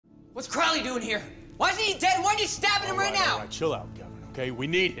What's Crowley doing here? Why isn't he dead? Why aren't you stabbing him right now? All right, chill out, Kevin, okay? We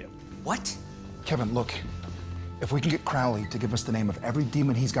need him. What? Kevin, look. If we can get Crowley to give us the name of every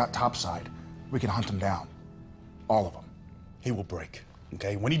demon he's got topside, we can hunt him down. All of them. He will break,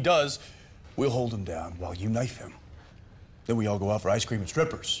 okay? When he does, we'll hold him down while you knife him. Then we all go out for ice cream and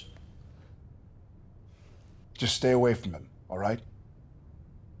strippers. Just stay away from him, all right?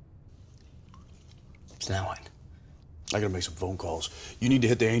 So now what? I gotta make some phone calls. You need to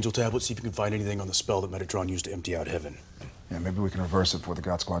hit the angel tablet, see if you can find anything on the spell that Metatron used to empty out heaven. Yeah, maybe we can reverse it before the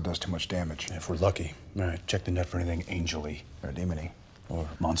God Squad does too much damage. If we're lucky. All right, check the net for anything angel-y. Or demon-y. Or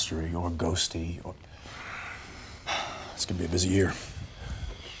monster-y, or ghosty, or... It's gonna be a busy year.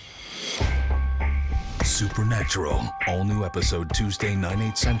 Supernatural, all new episode Tuesday,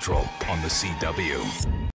 9/8 Central on the CW.